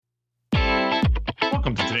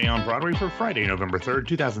welcome to Today on Broadway for Friday, November 3rd,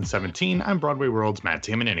 2017. I'm Broadway World's Matt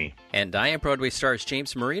Tamanini. And I am Broadway Stars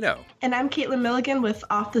James Marino. And I'm Caitlin Milligan with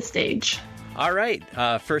Off the Stage. All right,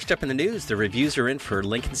 first up in the news, the reviews are in for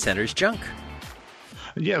Lincoln Center's Junk.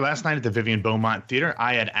 Yeah, last night at the Vivian Beaumont Theater,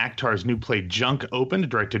 Ayad Akhtar's new play Junk opened,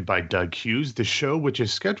 directed by Doug Hughes. The show, which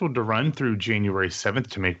is scheduled to run through January 7th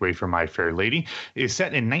to make way for My Fair Lady, is set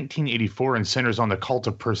in 1984 and centers on the cult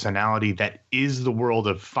of personality that is the world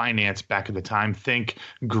of finance back at the time. Think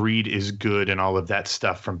greed is good and all of that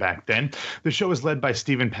stuff from back then. The show is led by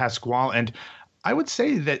Stephen Pasquale, and I would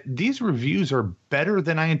say that these reviews are better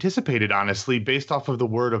than I anticipated, honestly, based off of the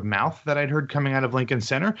word of mouth that I'd heard coming out of Lincoln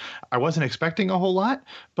Center. I wasn't expecting a whole lot,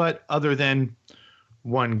 but other than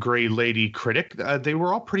one gray lady critic, they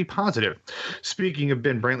were all pretty positive. Speaking of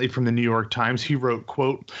Ben Brantley from the New York Times, he wrote,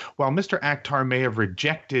 quote, "While Mr. Akhtar may have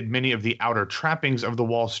rejected many of the outer trappings of the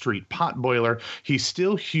Wall Street potboiler, he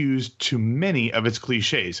still hews to many of its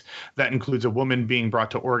cliches. That includes a woman being brought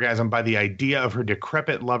to orgasm by the idea of her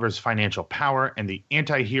decrepit lover's financial power, and the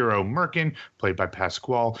anti-hero Merkin, played by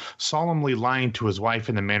Pasquale, solemnly lying to his wife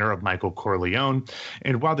in the manner of Michael Corleone.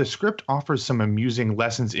 And while the script offers some amusing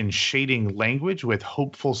lessons in shading language with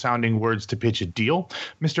hopeful-sounding words to pitch a deal,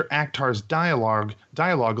 Mr. Akhtar's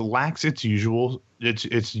dialogue lacks its usual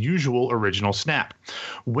original snap.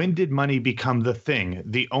 When did money become the thing,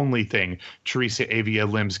 the only thing?" Teresa Avia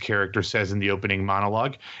Lim's character says in the opening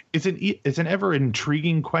monologue. It's an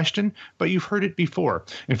ever-intriguing question, but you've heard it before.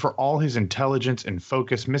 And for all his intelligence and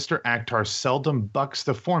focus, Mr. Akhtar seldom bucks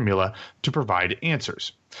the formula to provide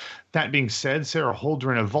answers. That being said, Sarah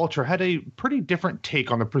Holdren of Vulture had a pretty different take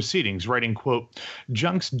on the proceedings, writing, quote,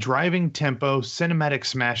 "Junk's driving tempo, cinematic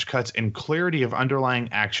smash cuts, and clarity of underlying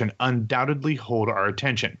action undoubtedly hold our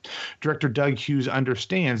attention. Director Doug Hughes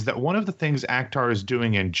understands that one of the things Akhtar is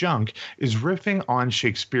doing in Junk is riffing on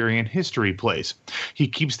Shakespearean history plays. He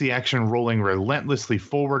keeps the action rolling relentlessly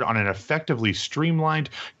forward on an effectively streamlined,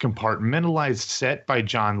 compartmentalized set by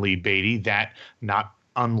John Lee Beatty that, not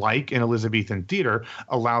unlike in Elizabethan theater,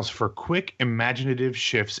 allows for quick, imaginative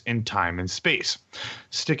shifts in time and space."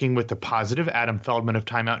 Sticking with the positive, Adam Feldman of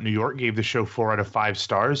Time Out New York gave the show 4 out of 5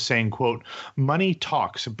 stars, saying, quote, "Money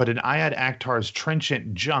talks, but in Ayad Akhtar's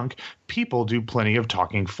trenchant Junk, people do plenty of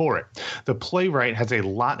talking for it. The playwright has a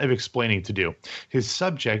lot of explaining to do. His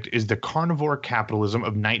subject is the carnivore capitalism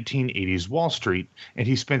of 1980s Wall Street, and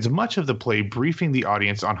he spends much of the play briefing the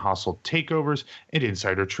audience on hostile takeovers and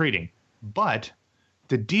insider trading. But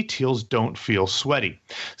the details don't feel sweaty."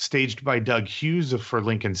 Staged by Doug Hughes for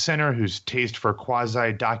Lincoln Center, whose taste for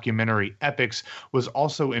quasi-documentary epics was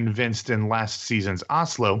also evinced in last season's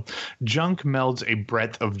Oslo, Junk melds a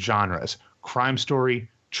breadth of genres: crime story,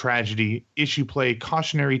 tragedy, issue play,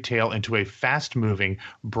 cautionary tale into a fast-moving,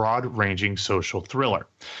 broad-ranging social thriller.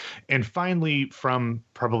 And finally, from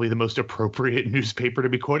probably the most appropriate newspaper to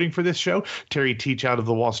be quoting for this show, Terry Teach out of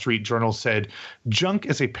the Wall Street Journal said, "Junk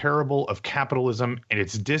is a parable of capitalism and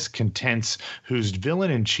its discontents, whose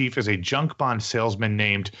villain-in-chief is a junk bond salesman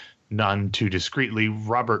named, none too discreetly,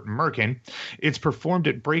 Robert Merkin. It's performed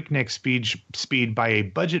at breakneck speed by a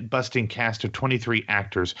budget-busting cast of 23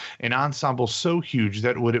 actors, an ensemble so huge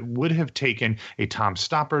that it would have taken a Tom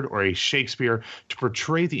Stoppard or a Shakespeare to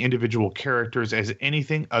portray the individual characters as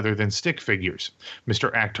anything other than stick figures. Mr.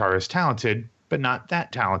 Akhtar is talented, but not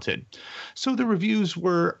that talented." So the reviews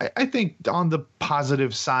were, I think, on the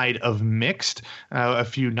positive side of mixed, a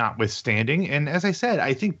few notwithstanding. And as I said,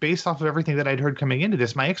 I think based off of everything that I'd heard coming into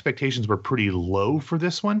this, my expectations were pretty low for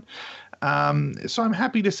this one. So I'm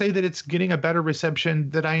happy to say that it's getting a better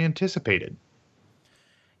reception than I anticipated.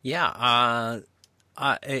 Yeah,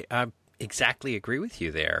 I exactly agree with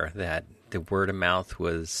you there, that the word of mouth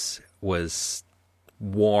was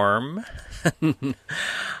warm.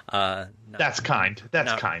 That's kind.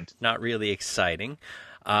 Not really exciting.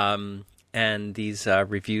 And these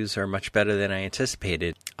reviews are much better than I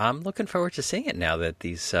anticipated. I'm looking forward to seeing it now that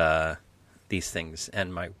these things,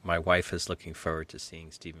 and my wife is looking forward to seeing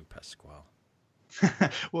Stephen Pasquale.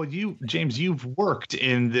 Well, James, you've worked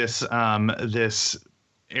in this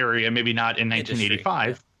area, maybe not in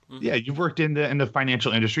 1985. Yeah, you've worked in the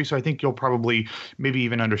financial industry, so I think you'll probably maybe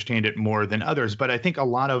even understand it more than others. But I think a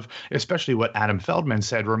lot of, especially what Adam Feldman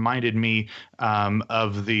said, reminded me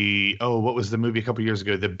of what was the movie a couple years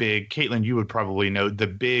ago? The Big, Caitlin, you would probably know, The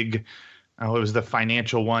Big, it was the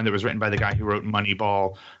financial one that was written by the guy who wrote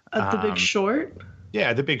Moneyball. The Big Short?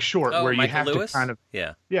 Yeah, The Big Short, where Michael you have Lewis? to kind of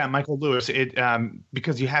yeah, Michael Lewis.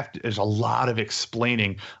 Because you have to. There's a lot of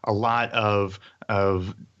explaining, a lot of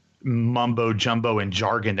mumbo jumbo and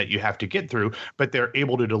jargon that you have to get through, but they're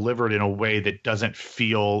able to deliver it in a way that doesn't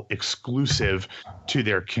feel exclusive to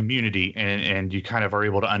their community. And you kind of are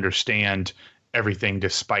able to understand everything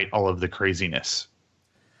despite all of the craziness.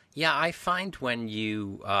 Yeah, I find when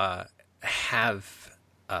you have,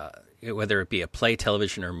 whether it be a play,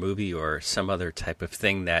 television, or movie, or some other type of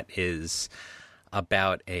thing that is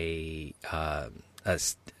about a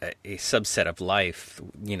subset of life,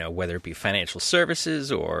 whether it be financial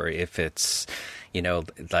services or if it's,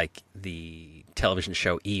 like the television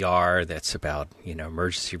show ER that's about,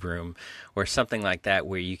 emergency room or something like that,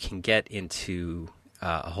 where you can get into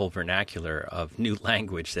a whole vernacular of new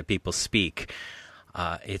language that people speak.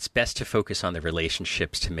 It's best to focus on the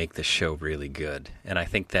relationships to make the show really good. And I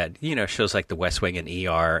think that, shows like The West Wing and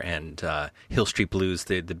ER and Hill Street Blues,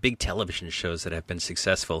 the big television shows that have been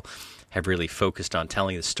successful, have really focused on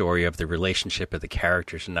telling the story of the relationship of the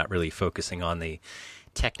characters and not really focusing on the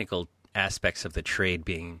technical aspects of the trade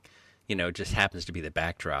being, just happens to be the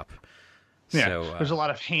backdrop. Yeah, so, there's a lot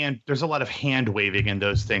of hand waving in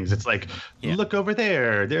those things. It's like, look over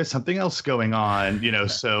there, there's something else going on,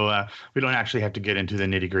 so we don't actually have to get into the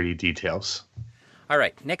nitty gritty details. All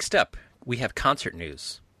right. Next up, we have concert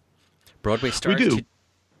news. Broadway stars. We do.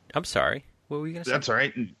 I'm sorry. What were you going to say? That's all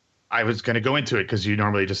right. I was going to go into it because you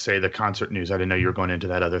normally just say the concert news. I didn't know you were going into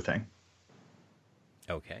that other thing.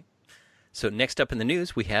 Okay. So next up in the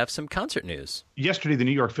news, we have some concert news. Yesterday, the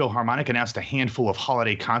New York Philharmonic announced a handful of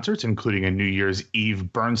holiday concerts, including a New Year's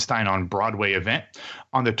Eve Bernstein on Broadway event.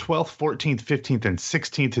 On the 12th, 14th, 15th, and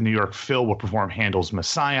 16th, the New York Phil will perform Handel's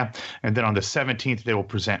Messiah. And then on the 17th, they will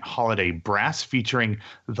present Holiday Brass featuring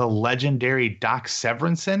the legendary Doc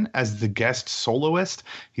Severinsen as the guest soloist.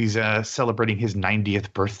 He's celebrating his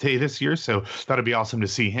 90th birthday this year, so that'll be awesome to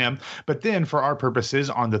see him. But then, for our purposes,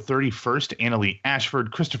 on the 31st, Annalee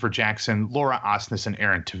Ashford, Christopher Jackson, Laura Osnes, and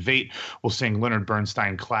Aaron Tveit will sing Leonard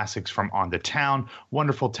Bernstein classics from On the Town,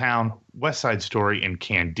 Wonderful Town, West Side Story, and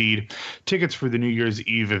Candide. Tickets for the New Year's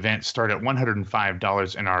Eve event start at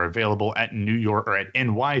 $105 and are available at New York or at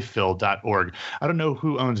nyphil.org. I don't know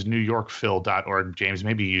who owns newyorkphil.org, James.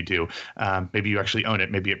 Maybe you do. Maybe you actually own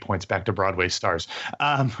it. Maybe it points back to Broadway stars.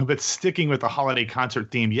 But sticking with the holiday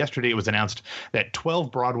concert theme, yesterday it was announced that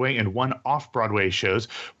 12 Broadway and 1 off-Broadway shows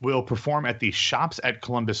will perform at the Shops at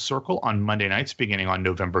Columbus Circle on Monday nights beginning on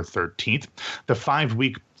November 13th. The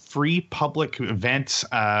 5-week free public events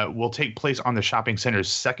will take place on the shopping center's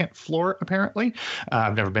second floor, apparently.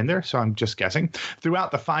 I've never been there, so I'm just guessing.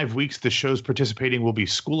 Throughout the 5 weeks, the shows participating will be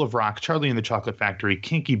School of Rock, Charlie and the Chocolate Factory,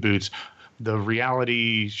 Kinky Boots, the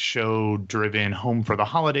reality show-driven Home for the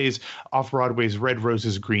Holidays, Off-Broadway's Red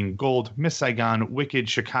Roses, Green Gold, Miss Saigon, Wicked,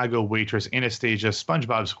 Chicago Waitress, Anastasia,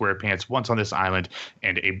 SpongeBob SquarePants, Once on This Island,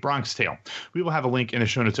 and A Bronx Tale. We will have a link in the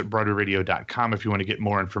show notes at BroadwayRadio.com if you want to get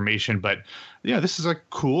more information, but this is a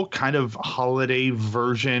cool kind of holiday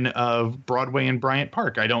version of Broadway and Bryant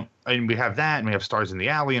Park. We have that, and we have Stars in the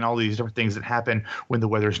Alley and all these different things that happen when the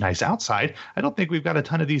weather's nice outside. I don't think we've got a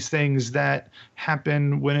ton of these things that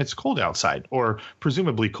happen when it's cold outside, or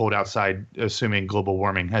presumably cold outside, assuming global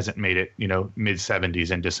warming hasn't made it,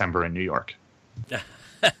 mid-70s in December in New York.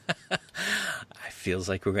 It feels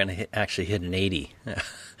like we're going to actually hit an 80.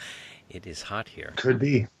 It is hot here. Could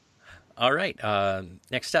be. All right.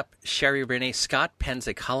 Next up, Sherry Renee Scott pens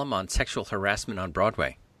a column on sexual harassment on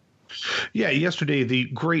Broadway. Yeah, yesterday, the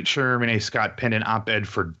great Sherry Renee Scott penned an op-ed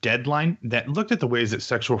for Deadline that looked at the ways that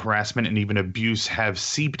sexual harassment and even abuse have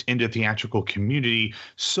seeped into the theatrical community,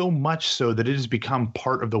 so much so that it has become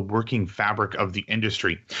part of the working fabric of the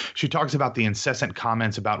industry. She talks about the incessant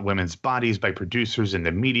comments about women's bodies by producers in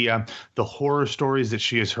the media, the horror stories that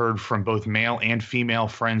she has heard from both male and female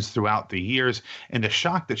friends throughout the years, and the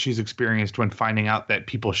shock that she's experienced when finding out that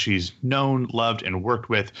people she's known, loved, and worked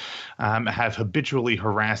with have habitually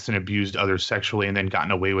harassed and abused others sexually and then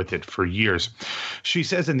gotten away with it for years. She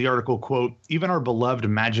says in the article, quote, "Even our beloved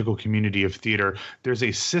magical community of theater, there's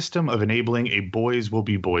a system of enabling a boys will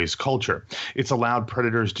be boys culture. It's allowed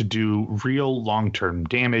predators to do real long-term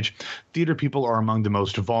damage. Theater people are among the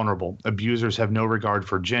most vulnerable. Abusers have no regard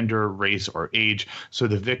for gender, race, or age, so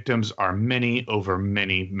the victims are many over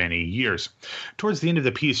many, many years." Towards the end of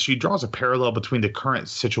the piece, she draws a parallel between the current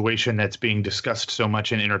situation that's being discussed so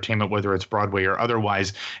much in entertainment, whether it's Broadway or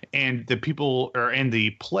otherwise, and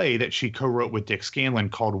the play that she co-wrote with Dick Scanlon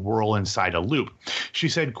called Whirl Inside a Loop. She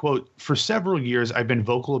said, quote, "For several years, I've been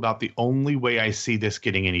vocal about the only way I see this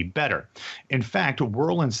getting any better. In fact,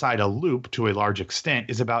 Whirl Inside a Loop, to a large extent,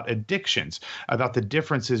 is about addictions, about the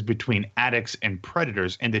differences between addicts and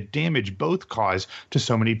predators, and the damage both cause to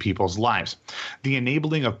so many people's lives. The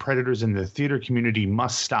enabling of predators in the theater community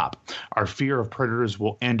must stop. Our fear of predators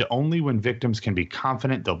will end only when victims can be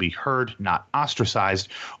confident they'll be heard, not ostracized,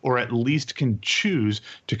 or at least can choose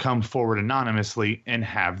to come forward anonymously and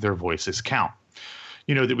have their voices count."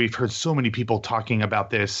 You know, that we've heard so many people talking about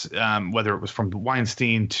this, whether it was from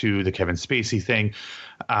Weinstein to the Kevin Spacey thing.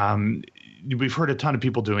 We've heard a ton of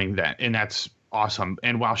people doing that, and that's awesome.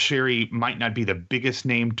 And while Sherry might not be the biggest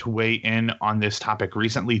name to weigh in on this topic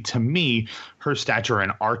recently, to me, her stature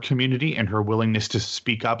in our community and her willingness to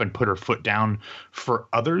speak up and put her foot down for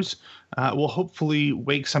others will hopefully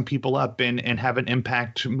wake some people up and have an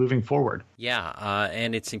impact moving forward. Yeah,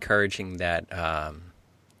 and it's encouraging that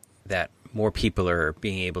that more people are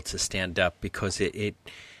being able to stand up, because it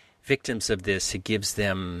victims of this, it gives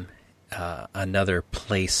them another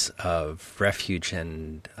place of refuge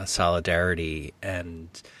and solidarity,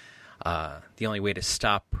 and the only way to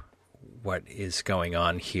stop what is going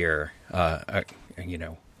on here,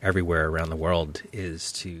 everywhere around the world,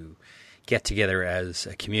 is to get together as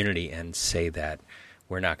a community and say that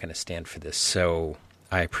we're not going to stand for this. So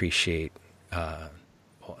I appreciate,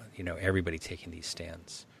 everybody taking these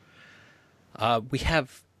stands. We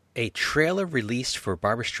have a trailer released for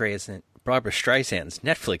Barbra Streisand's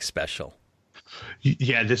Netflix special.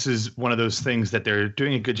 Yeah, this is one of those things that they're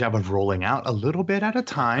doing a good job of rolling out a little bit at a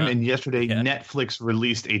time. And yesterday, Netflix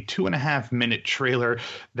released a 2.5-minute trailer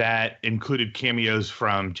that included cameos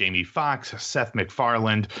from Jamie Foxx, Seth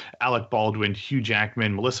MacFarlane, Alec Baldwin, Hugh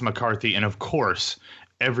Jackman, Melissa McCarthy, and of course,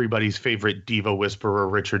 everybody's favorite diva whisperer,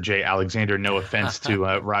 Richard J. Alexander. No offense to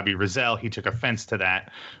Robbie Rizal. He took offense to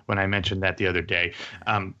that when I mentioned that the other day.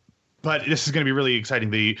 But this is going to be really exciting.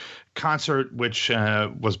 The concert, which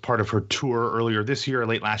was part of her tour earlier this year or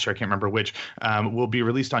late last year, I can't remember which, will be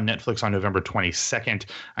released on Netflix on November 22nd.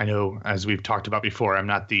 I know, as we've talked about before, I'm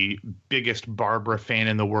not the biggest Barbra fan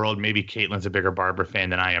in the world. Maybe Caitlin's a bigger Barbra fan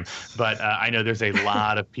than I am. But I know there's a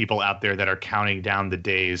lot of people out there that are counting down the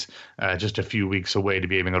days just a few weeks away to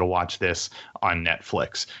be able to watch this on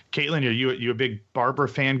Netflix. Caitlin, are you a big Barbra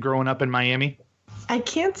fan growing up in Miami? I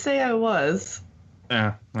can't say I was.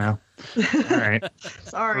 Well, all right.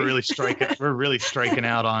 Sorry. We're really striking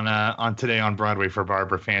out on Today on Broadway for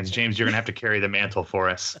Barbra fans. James, you're gonna have to carry the mantle for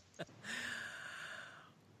us.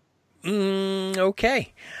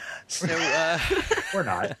 Okay. So or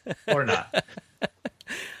not.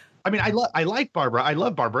 I mean, I like Barbra. I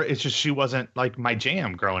love Barbra. It's just she wasn't like my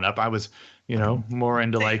jam growing up. I was, more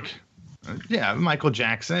into Michael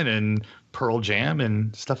Jackson and Pearl Jam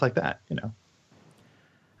and stuff like that.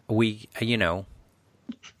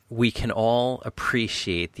 We can all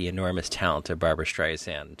appreciate the enormous talent of Barbra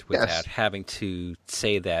Streisand without having to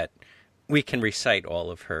say that we can recite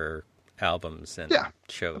all of her albums and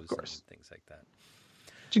shows and things like that.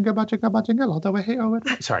 Jingle bell, jingle all the way over.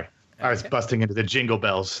 Sorry, I was busting into the Jingle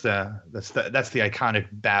Bells. That's the iconic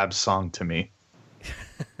Babs song to me.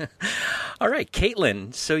 All right,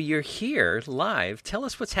 Caitlin, so you're here live. Tell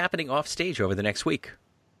us what's happening off stage over the next week.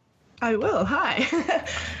 I will. Hi.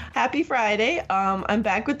 Happy Friday. I'm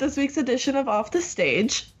back with this week's edition of Off the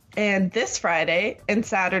Stage. And this Friday and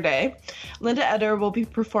Saturday, Linda Eder will be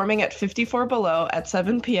performing at 54 Below at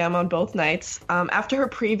 7 p.m. on both nights. After her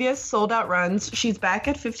previous sold-out runs, she's back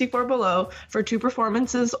at 54 Below for 2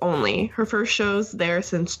 performances only. Her first show's there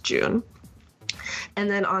since June. And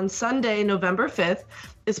then on Sunday, November 5th,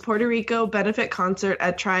 is Puerto Rico benefit concert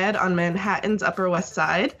at Triad on Manhattan's Upper West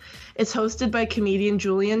Side. It's hosted by comedian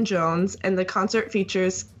Julian Jones, and the concert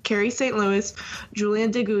features Carrie St. Louis,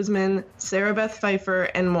 Julian de Guzman, Sarah Beth Pfeiffer,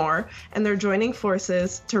 and more, and they're joining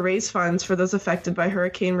forces to raise funds for those affected by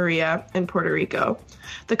Hurricane Maria in Puerto Rico.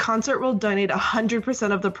 The concert will donate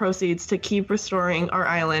 100% of the proceeds to keep restoring our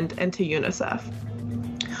island and to UNICEF.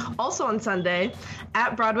 Also on Sunday,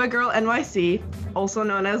 at Broadway Girl NYC, also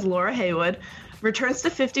known as Laura Haywood, returns to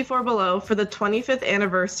 54 Below for the 25th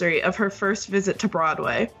anniversary of her first visit to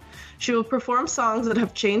Broadway. She will perform songs that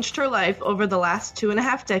have changed her life over the last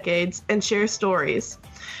 2.5 decades and share stories.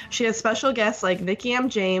 She has special guests like Vicki M.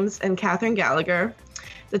 James and Katherine Gallagher.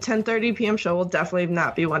 The 10:30 p.m. show will definitely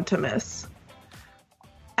not be one to miss.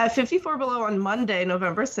 At 54 Below on Monday,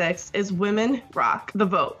 November 6th, is Women Rock the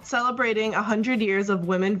Vote, celebrating 100 years of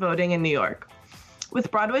women voting in New York. With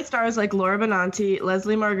Broadway stars like Laura Benanti,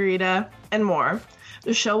 Leslie Margarita, and more,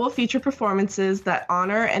 The show will feature performances that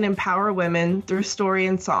honor and empower women through story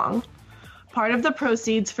and song. Part of the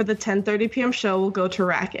proceeds for the 10:30 p.m. show will go to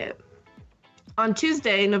Racket. On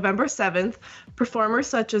Tuesday, November 7th, performers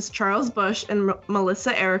such as Charles Bush and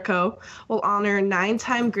Melissa Errico will honor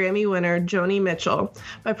 9-time Grammy winner Joni Mitchell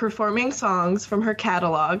by performing songs from her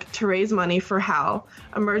catalog to raise money for HAL,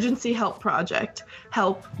 Emergency Help Project,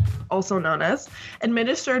 HELP, also known as,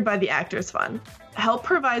 administered by the Actors Fund. HELP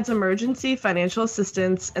provides emergency financial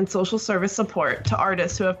assistance and social service support to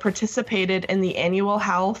artists who have participated in the annual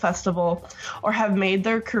HOWL Festival or have made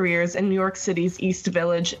their careers in New York City's East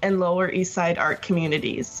Village and Lower East Side art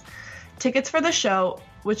communities. Tickets for the show,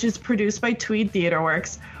 which is produced by Tweed Theater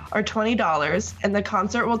Works, are $20, and the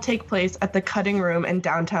concert will take place at the Cutting Room in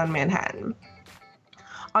downtown Manhattan.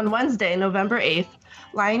 On Wednesday, November 8th,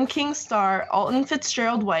 Lion King star Alton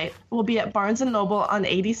Fitzgerald White will be at Barnes & Noble on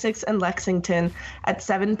 86 and Lexington at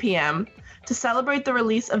 7 p.m. to celebrate the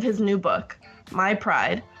release of his new book, My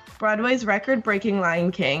Pride, Broadway's record-breaking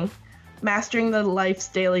Lion King, Mastering the Life's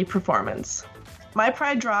Daily Performance. My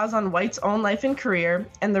Pride draws on White's own life and career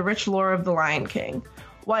and the rich lore of the Lion King.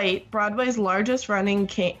 White, Broadway's longest-running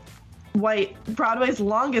king,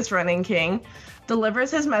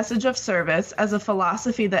 delivers his message of service as a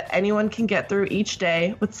philosophy that anyone can get through each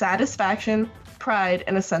day with satisfaction, pride,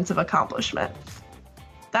 and a sense of accomplishment.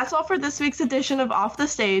 That's all for this week's edition of Off the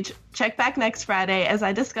Stage. Check back next Friday as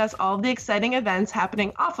I discuss all of the exciting events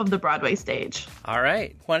happening off of the Broadway stage. All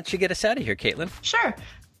right. Why don't you get us out of here, Caitlin? Sure.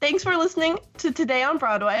 Thanks for listening to Today on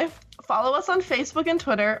Broadway. Follow us on Facebook and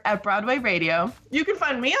Twitter at Broadway Radio. You can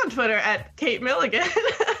find me on Twitter at Kate Milligan.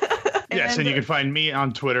 Yes, and you can find me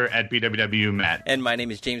on Twitter at BWWMatt. And my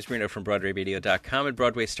name is James Marino from BroadwayRadio.com and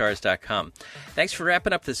BroadwayStars.com. Thanks for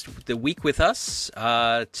wrapping up the week with us.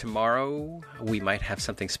 Tomorrow, we might have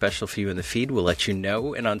something special for you in the feed. We'll let you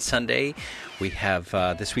know. And on Sunday, we have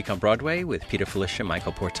This Week on Broadway with Peter Felicia,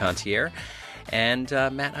 Michael Portantiere. And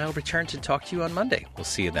Matt and I will return to talk to you on Monday. We'll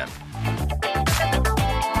see you then.